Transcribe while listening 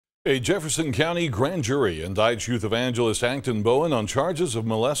A Jefferson County grand jury indicts youth evangelist Acton Bowen on charges of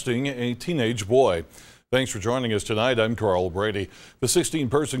molesting a teenage boy. Thanks for joining us tonight. I'm Carl Brady. The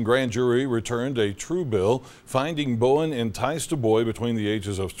 16-person grand jury returned a true bill finding Bowen enticed a boy between the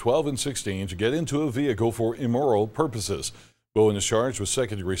ages of 12 and 16 to get into a vehicle for immoral purposes. Bowen is charged with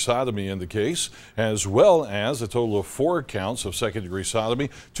second-degree sodomy in the case, as well as a total of 4 counts of second-degree sodomy,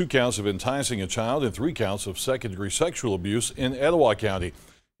 2 counts of enticing a child, and 3 counts of second-degree sexual abuse in Etowah County.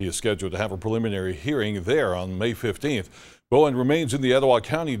 He is scheduled to have a preliminary hearing there on May 15th. Bowen remains in the Etowah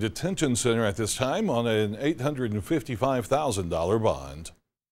County Detention Center at this time on an $855,000 bond.